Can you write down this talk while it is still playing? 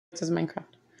This is Minecraft.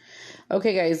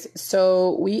 Okay, guys,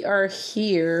 so we are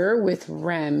here with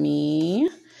Remy,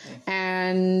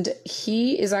 and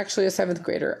he is actually a 7th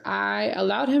grader. I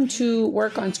allowed him to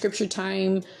work on scripture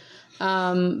time,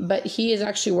 but he is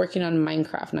actually working on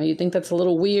Minecraft. Now, you think that's a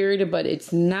little weird, but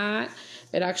it's not.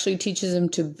 It actually teaches him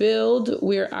to build.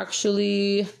 We're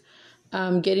actually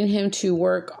getting him to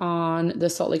work on the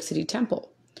Salt Lake City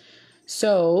Temple.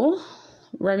 So,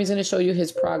 Remy's going to show you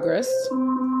his progress.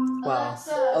 Wow.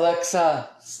 Alexa,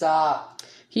 stop.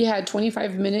 He had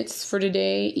 25 minutes for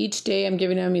today. Each day I'm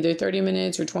giving him either 30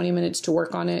 minutes or 20 minutes to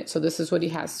work on it. So this is what he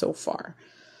has so far.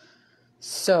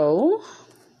 So,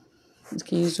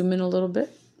 can you zoom in a little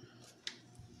bit?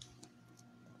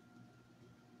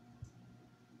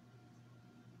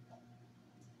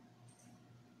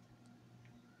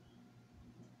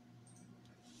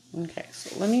 Okay,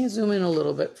 so let me zoom in a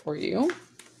little bit for you.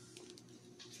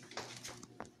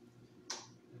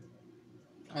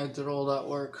 I did all that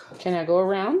work. Can I go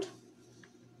around?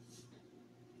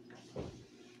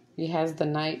 He has the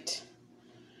night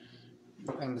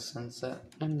And the sunset.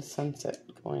 and the sunset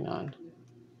going on.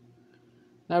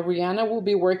 Now, Rihanna will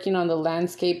be working on the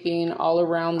landscaping all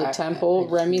around the temple.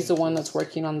 Remy's the one that's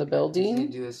working on the building. You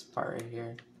do this part right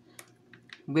here.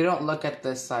 We don't look at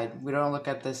this side. We don't look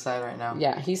at this side right now.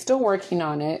 Yeah, he's still working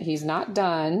on it. He's not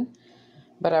done.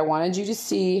 But I wanted you to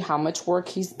see how much work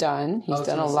he's done. He's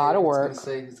done a lot of work.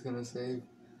 He's gonna save.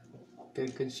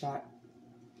 Good shot.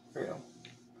 Real.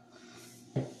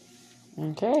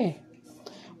 Okay.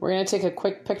 We're going to take a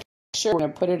quick picture. We're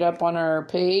going to put it up on our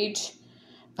page.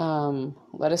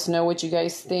 Let us know what you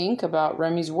guys think about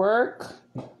Remy's work.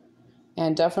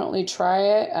 And definitely try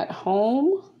it at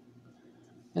home.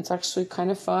 It's actually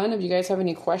kind of fun. If you guys have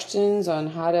any questions on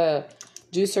how to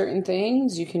do certain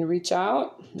things, you can reach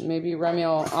out. Maybe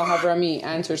I'll have Remy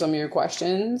answer some of your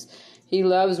questions. He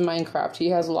loves Minecraft. He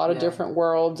has a lot of different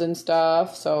worlds and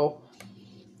stuff. So,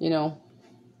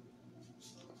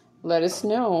 let us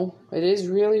know. It is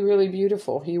really, really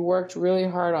beautiful. He worked really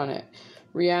hard on it.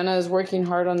 Rihanna is working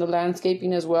hard on the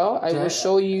landscaping as well. I will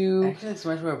show you. Actually, it's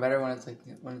much more better when it's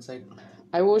like.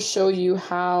 I will show you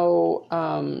how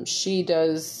she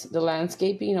does the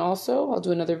landscaping also. I'll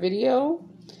do another video.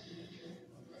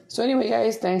 So anyway,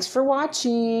 guys, thanks for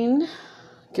watching.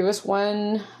 Give us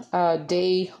one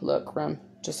day look, Rem,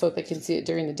 just so they can see it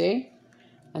during the day.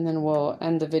 And then we'll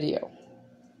end the video.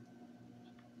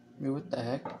 What the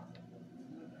heck?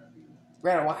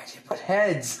 Rita, why'd you put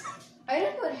heads? I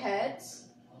didn't put heads.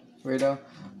 Rita.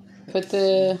 Put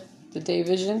the day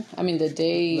vision. I mean the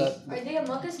day. Are they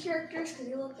Among Us characters? Because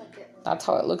they look like it. That's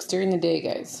how it looks during the day,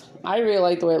 guys. I really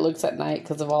like the way it looks at night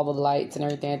because of all the lights and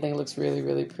everything. I think it looks really,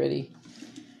 really pretty.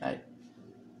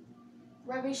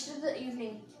 Remy, you should do the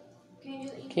evening. Can you do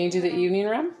the evening? Can you do the evening,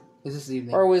 Rem? Is this the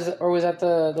evening? Or was that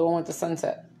the one with the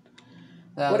sunset?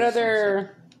 What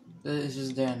other? Sunset. It's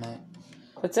just day and night.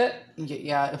 That's it?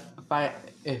 Yeah.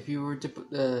 If you were to put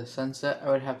the sunset, I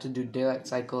would have to do daylight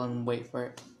cycle and wait for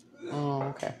it. Oh,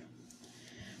 okay.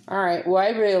 All right. Well,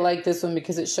 I really like this one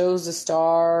because it shows the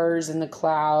stars and the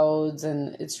clouds,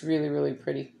 and it's really, really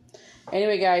pretty.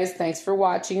 Anyway, guys, thanks for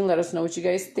watching. Let us know what you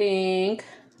guys think.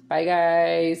 Bye,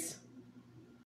 guys.